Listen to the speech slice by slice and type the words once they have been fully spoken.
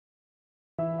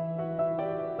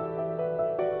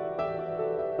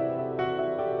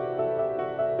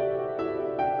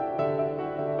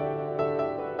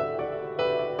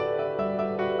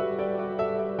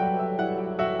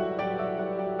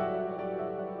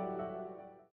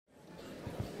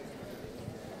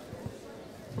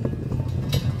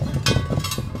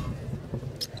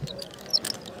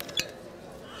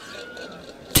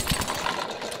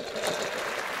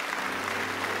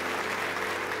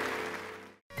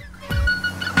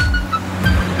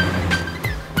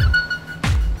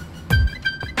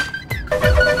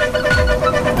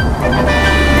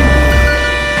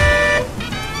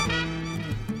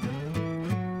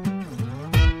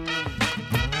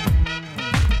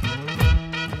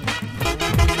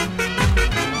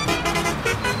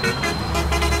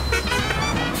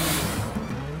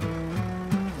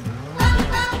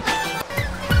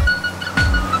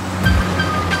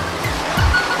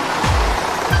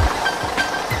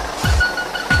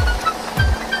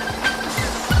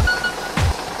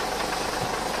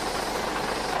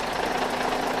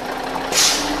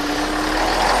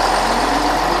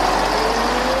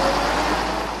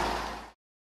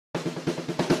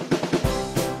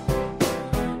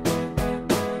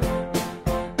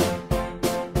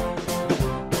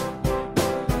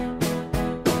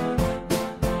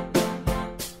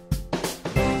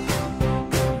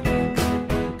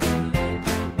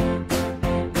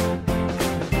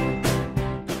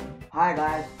Hi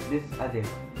guys, this is Ajay.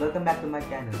 Welcome back to my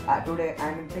channel. Today I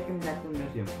am in Sikkim National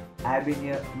Museum. I have been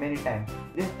here many times.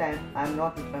 This time I am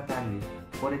not with my family.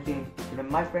 For a change, today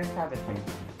my friends are with me.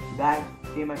 Guys,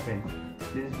 see my friends.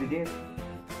 This is Vijay.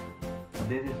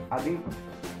 This is Abhi.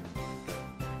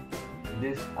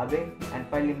 This is Abhay, and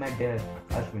finally my dear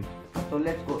Ashwin. So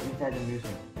let's go inside the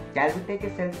museum. Shall we take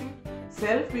a selfie?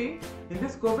 Selfie? In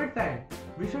this COVID time,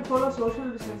 we should follow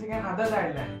social distancing and other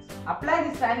guidelines. Apply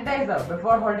the sanitizer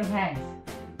before holding hands.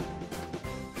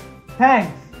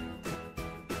 Thanks.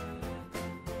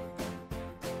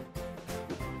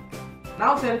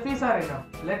 Now selfies are enough.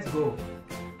 Let's go.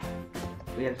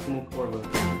 Let's move forward.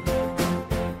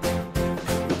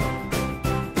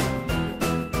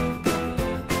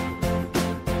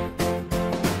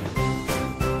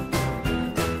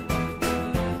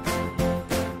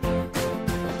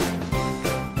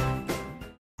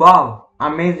 Wow,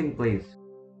 amazing place.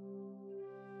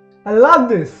 I love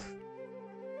this.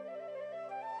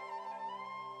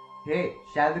 Hey,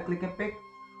 shall we click a pic?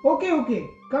 Okay,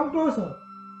 come closer.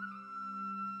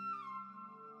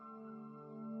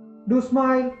 Do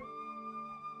smile.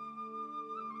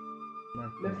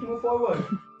 Let's move forward.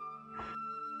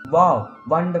 Wow,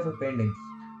 wonderful paintings.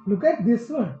 Look at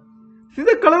this one. See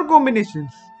the color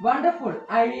combinations. Wonderful.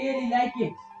 I really like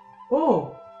it.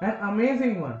 Oh, an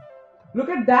amazing one. Look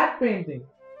at that painting.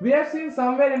 We have seen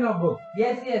somewhere in our book.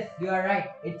 Yes, you are right.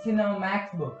 It's in our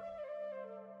Max book.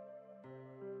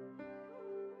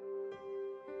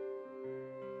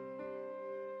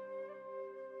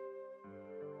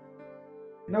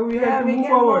 Now we have to move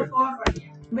forward.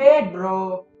 Wait,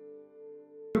 bro.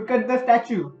 Look at the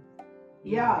statue.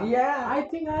 Yeah. I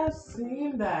think I have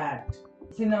seen that.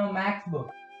 It's in our Max book.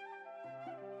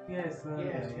 Yes.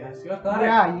 Yes. You're correct.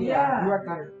 Yeah, you are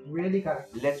correct. Really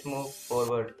correct. Let's move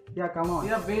forward. Yeah, come on.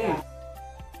 Yeah, wait.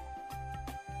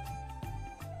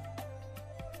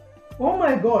 Oh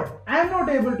my god, I am not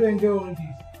able to enjoy all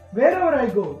these. Wherever I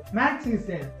go, Max is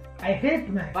there. I hate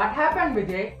Max. What happened,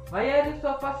 Vijay? Why are you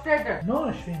so frustrated? No,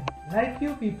 Ashwin, like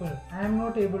you people, I am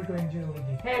not able to enjoy all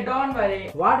these. Hey, don't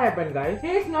worry. What happened, guys? He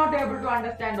is not able to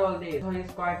understand all this, so he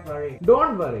is quite worried.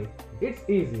 Don't worry. It's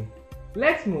easy.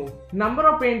 Let's move. Number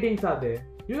of paintings are there.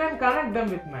 You can connect them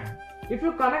with math. If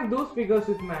you connect those figures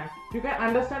with math, you can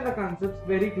understand the concepts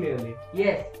very clearly.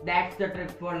 Yes, that's the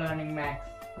trick for learning Max.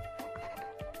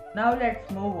 Now let's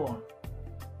move on.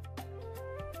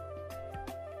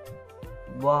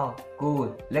 Wow,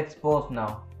 cool. Let's pose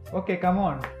now. Okay, come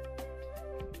on.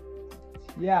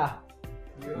 Yeah.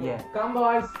 Yeah. Come,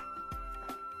 boys.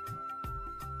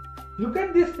 Look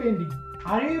at this painting.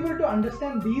 Are you able to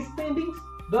understand these paintings?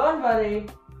 Don't worry.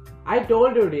 I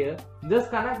told you, dear. Just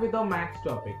connect with our max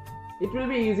topic. It will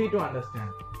be easy to understand.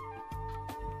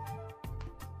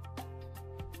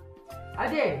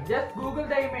 Ajay, just Google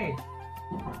the image.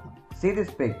 See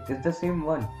this pic, it's the same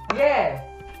one. Yes.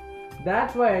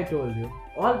 That's why I told you.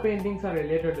 All paintings are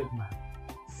related with math.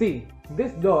 See,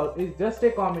 this doll is just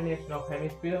a combination of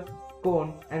hemisphere,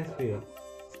 cone and sphere.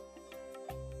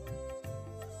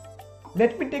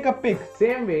 Let me take a pic.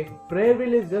 Same way, prayer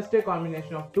wheel is just a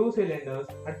combination of two cylinders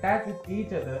attached with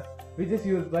each other, which is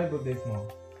used by Buddhist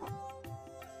monks.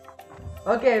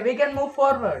 Okay, we can move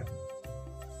forward.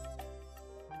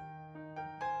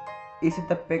 Is it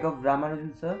the pic of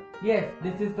Ramanujan, sir? Yes,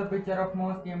 this is the picture of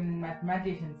most eminent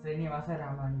mathematician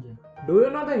Ramanujan. Do you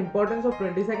know the importance of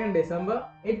 22nd December?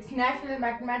 It's National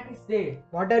Mathematics Day.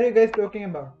 What are you guys talking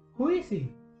about? Who is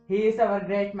he? He is our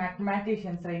great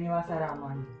mathematician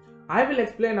Ramanujan. I will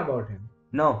explain about him.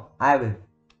 No, I will.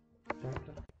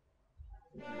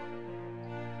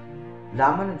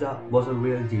 Ramanuja was a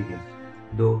real genius.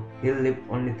 Though he lived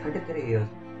only 33 years,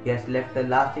 he has left a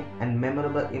lasting and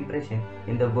memorable impression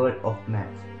in the world of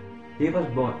maths. He was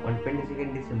born on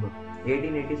 22nd December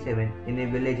 1887 in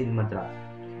a village in Madras.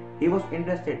 He was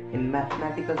interested in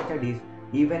mathematical studies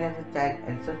even as a child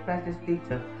and surprised his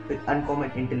teacher with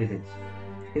uncommon intelligence.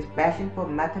 His passion for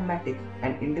mathematics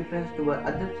and indifference toward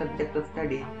other subjects of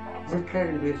study resulted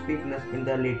into his weakness in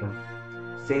the later,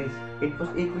 since it was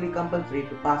equally compulsory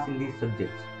to pass in these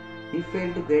subjects. He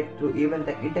failed to get through even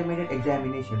the intermediate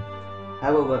examination.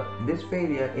 However, this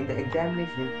failure in the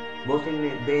examination was in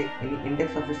a way any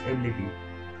index of his ability,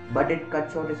 but it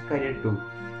cut short his career too.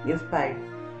 Instead,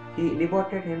 he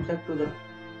devoted himself to the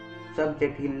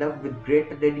subject he loved with great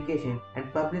dedication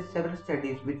and published several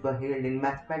studies which were hailed in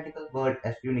mathematical world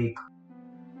as unique.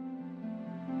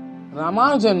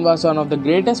 Ramanujan was one of the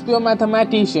greatest pure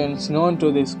mathematicians known to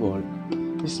this world.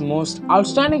 His most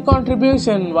outstanding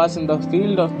contribution was in the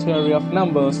field of theory of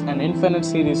numbers and infinite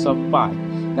series of pi.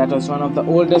 That was one of the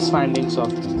oldest findings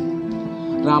of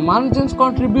him. Ramanujan's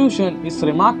contribution is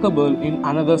remarkable in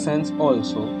another sense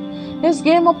also. His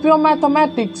game of pure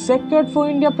mathematics secured for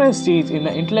India prestige in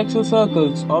the intellectual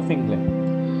circles of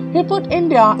England. He put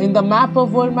India in the map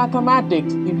of world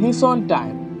mathematics in his own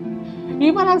time,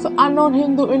 even as the unknown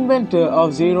Hindu inventor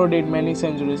of zero did many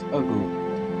centuries ago.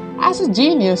 As a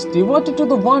genius devoted to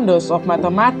the wonders of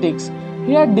mathematics,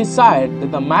 he had decided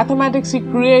that the mathematics he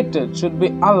created should be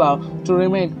allowed to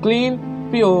remain clean,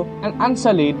 pure, and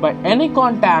unsullied by any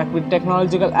contact with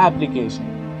technological application.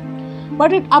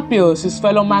 But it appears his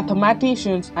fellow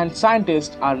mathematicians and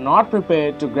scientists are not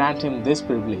prepared to grant him this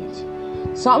privilege.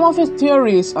 Some of his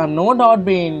theories are no doubt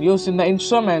being used in the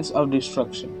instruments of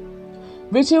destruction,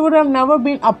 which he would have never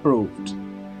been approved.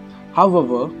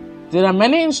 However, there are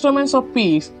many instruments of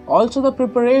peace, also the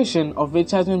preparation of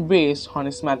which has been based on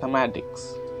his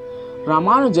mathematics.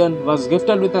 Ramanujan was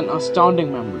gifted with an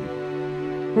astounding memory.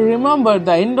 He remembered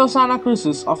the Indosana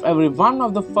crisis of every one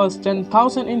of the first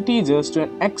 10,000 integers to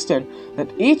an extent that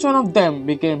each one of them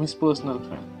became his personal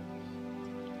friend.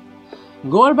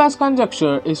 Goldbach's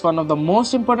conjecture is one of the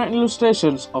most important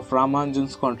illustrations of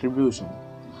Ramanujan's contribution.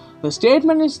 The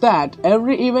statement is that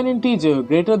every even integer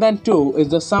greater than 2 is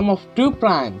the sum of two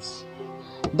primes,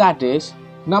 that is,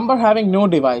 number having no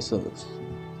divisors.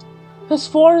 Thus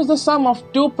 4 is the sum of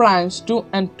 2 primes 2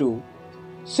 and 2,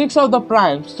 6 of the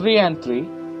primes 3 and 3,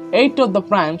 8 of the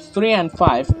primes 3 and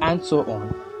 5, and so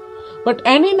on. But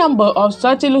any number of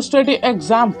such illustrative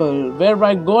example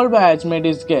whereby Goldbach made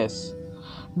his guess,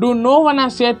 though no one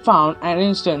has yet found an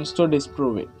instance to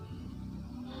disprove it.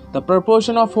 The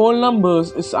proportion of whole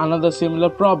numbers is another similar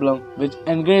problem which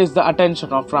engaged the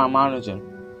attention of Ramanujan.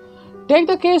 Take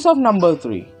the case of number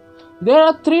 3. There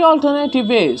are 3 alternative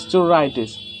ways to write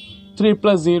it: 3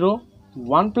 plus 0,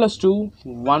 1 plus 2,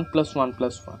 1 plus 1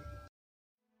 plus 1.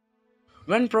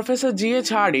 When Professor G.H.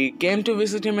 Hardy came to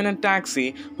visit him in a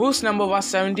taxi whose number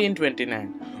was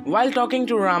 1729, while talking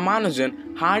to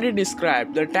Ramanujan, Hardy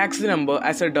described the taxi number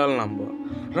as a dull number.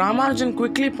 Ramanujan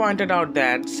quickly pointed out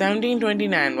that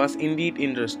 1729 was indeed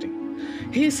interesting.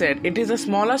 He said it is the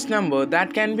smallest number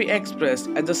that can be expressed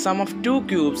as the sum of two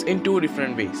cubes in two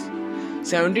different ways.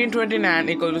 1729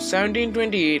 equal to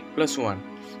 1728 plus 1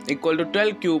 equal to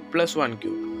 12 cube plus 1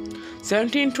 cube.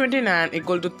 1729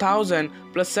 equal to 1000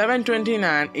 plus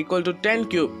 729 equal to 10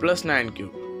 cube plus 9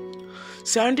 cube.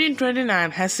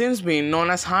 1729 has since been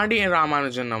known as Hardy and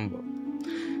Ramanujan number.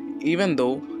 Even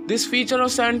though this feature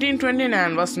of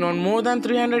 1729 was known more than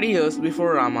 300 years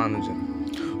before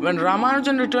Ramanujan. When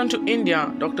Ramanujan returned to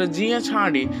India, Dr. G.H.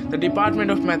 Hardy, the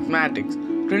Department of Mathematics,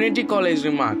 Trinity College,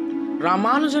 remarked,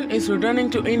 "Ramanujan is returning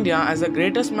to India as the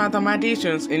greatest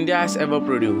mathematician India has ever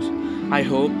produced. I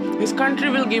hope his country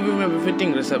will give him a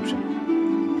befitting reception."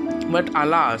 But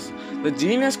alas, the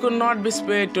genius could not be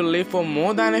spared to live for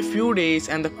more than a few days,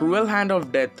 and the cruel hand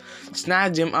of death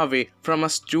snatched him away from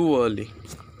us too early.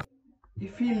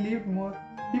 If he lived more,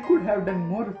 he could have done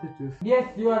more researches. Yes,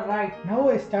 you are right. Now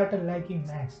I started liking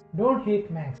maths. Don't hate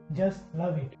maths, just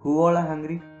love it. Who all are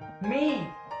hungry? Me.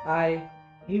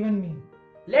 Even me.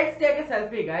 Let's take a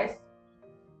selfie, guys.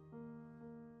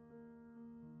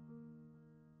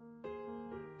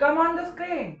 Come on the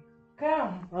screen.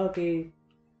 Come. Okay.